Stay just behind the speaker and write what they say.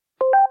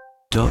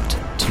Dot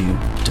to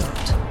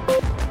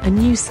dot. A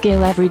new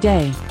skill every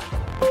day.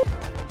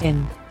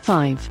 In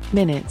 5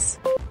 minutes.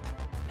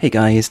 Hey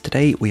guys,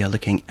 today we are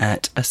looking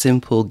at a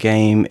simple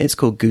game. It's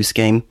called Goose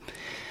Game.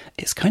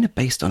 It's kind of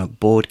based on a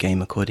board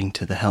game according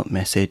to the help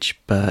message,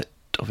 but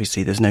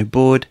obviously there's no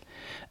board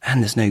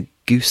and there's no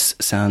goose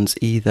sounds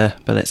either,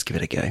 but let's give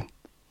it a go.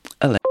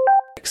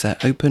 Alexa,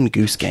 open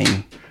Goose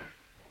Game.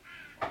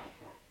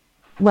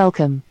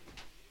 Welcome.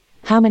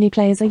 How many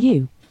players are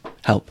you?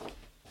 Help.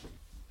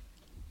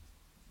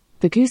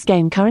 The Goose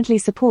Game currently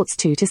supports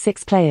 2 to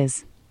 6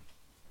 players.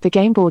 The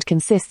game board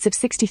consists of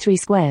 63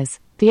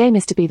 squares. The aim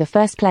is to be the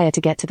first player to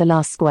get to the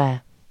last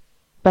square.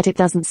 But it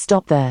doesn't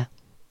stop there.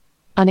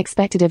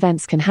 Unexpected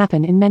events can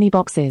happen in many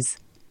boxes.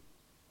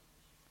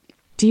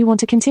 Do you want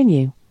to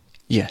continue?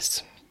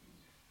 Yes.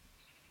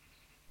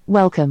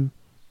 Welcome.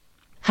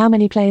 How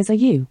many players are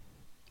you?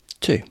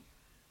 2.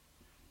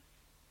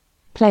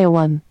 Player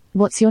 1,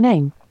 what's your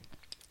name?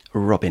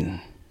 Robin.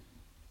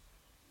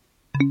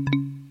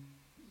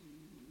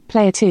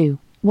 Player 2,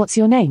 what's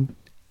your name?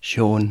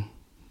 Sean.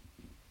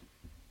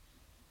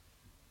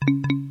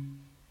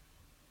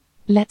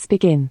 Let's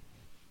begin.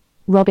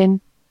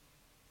 Robin,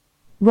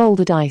 roll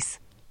the dice.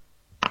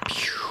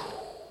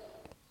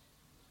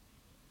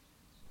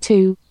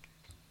 2,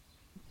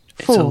 4.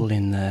 It's all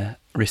in the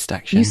wrist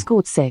action. You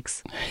scored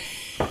 6.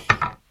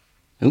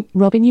 Ooh.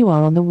 Robin, you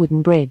are on the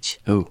wooden bridge.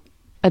 Oh,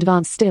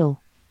 Advance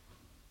still.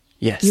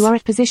 yes. You are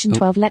at position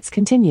 12. Let's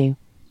continue.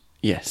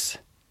 Yes.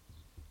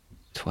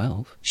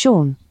 12?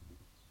 Sean,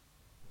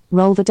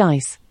 roll the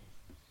dice.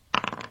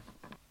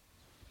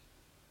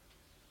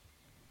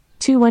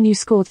 2-1. You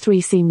scored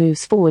 3. C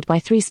moves forward by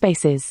 3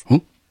 spaces.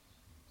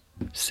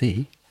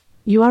 C?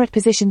 You are at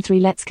position 3.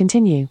 Let's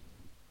continue.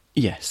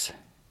 Yes.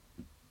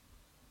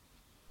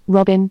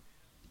 Robin,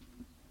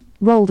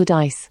 roll the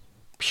dice.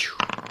 Phew.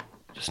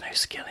 There's no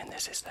skill in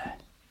this, is there?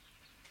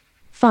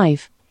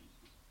 5,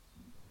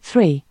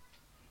 3.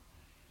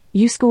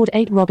 You scored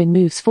 8. Robin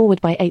moves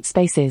forward by 8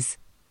 spaces.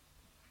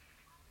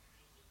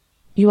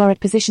 You are at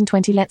position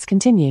 20. Let's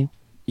continue.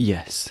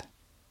 Yes.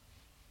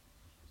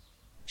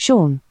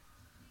 Sean,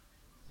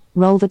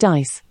 roll the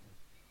dice.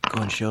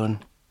 Go on, Sean.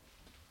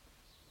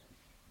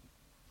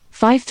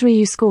 5-3.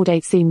 You scored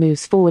 8. C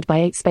moves forward by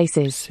 8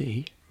 spaces.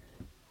 C?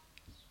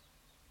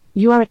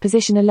 You are at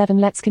position 11.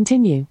 Let's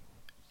continue.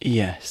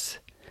 Yes.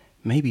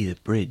 Maybe the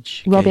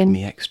bridge Robin. gave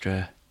me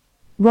extra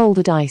Roll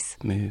the dice.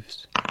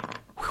 moves.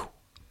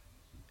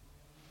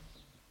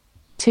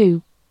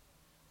 2,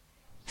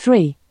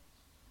 3.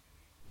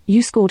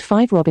 You scored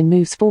 5. Robin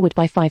moves forward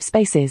by 5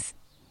 spaces.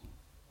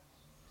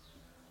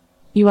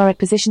 You are at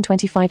position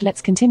 25.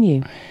 Let's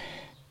continue.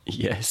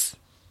 Yes.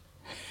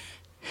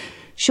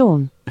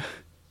 Sean,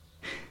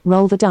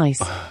 roll the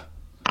dice.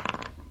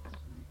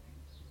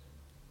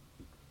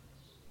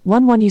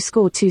 1-1. You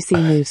scored 2. C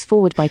moves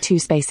forward by 2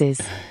 spaces.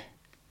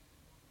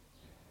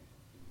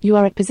 You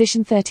are at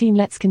position 13.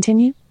 Let's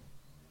continue.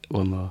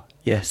 One more.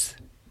 Yes.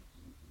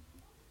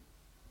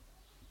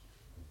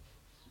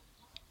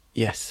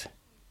 Yes.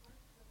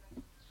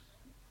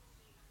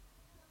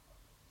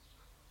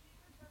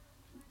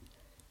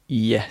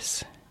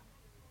 Yes.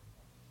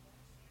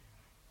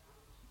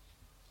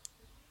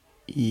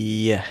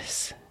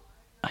 Yes.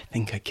 I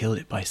think I killed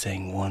it by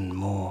saying one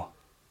more.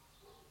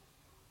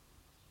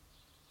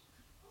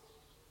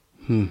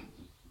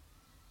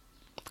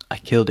 I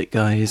killed it,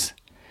 guys.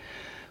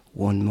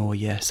 One more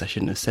yes. I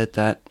shouldn't have said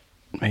that.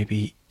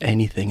 Maybe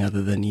anything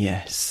other than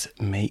yes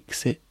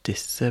makes it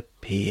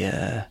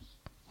disappear.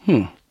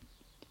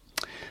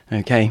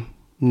 Okay,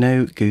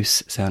 no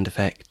goose sound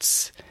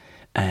effects,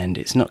 and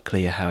it's not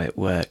clear how it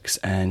works,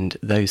 and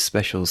those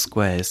special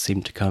squares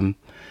seem to come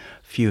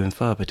few and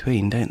far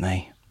between, don't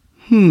they?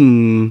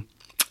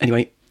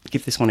 Anyway,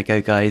 give this one a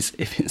go, guys,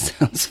 if it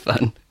sounds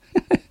fun.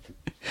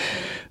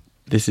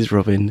 This is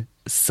Robin,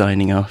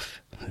 signing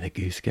off the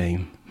Goose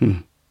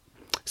Game.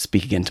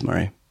 Speak again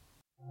tomorrow.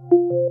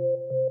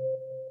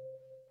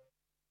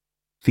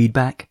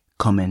 Feedback,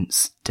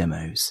 comments,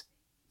 demos.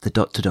 The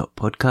dot to dot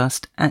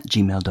podcast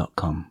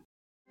 @gmail.com.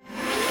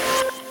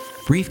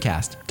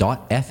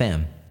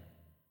 briefcast.fm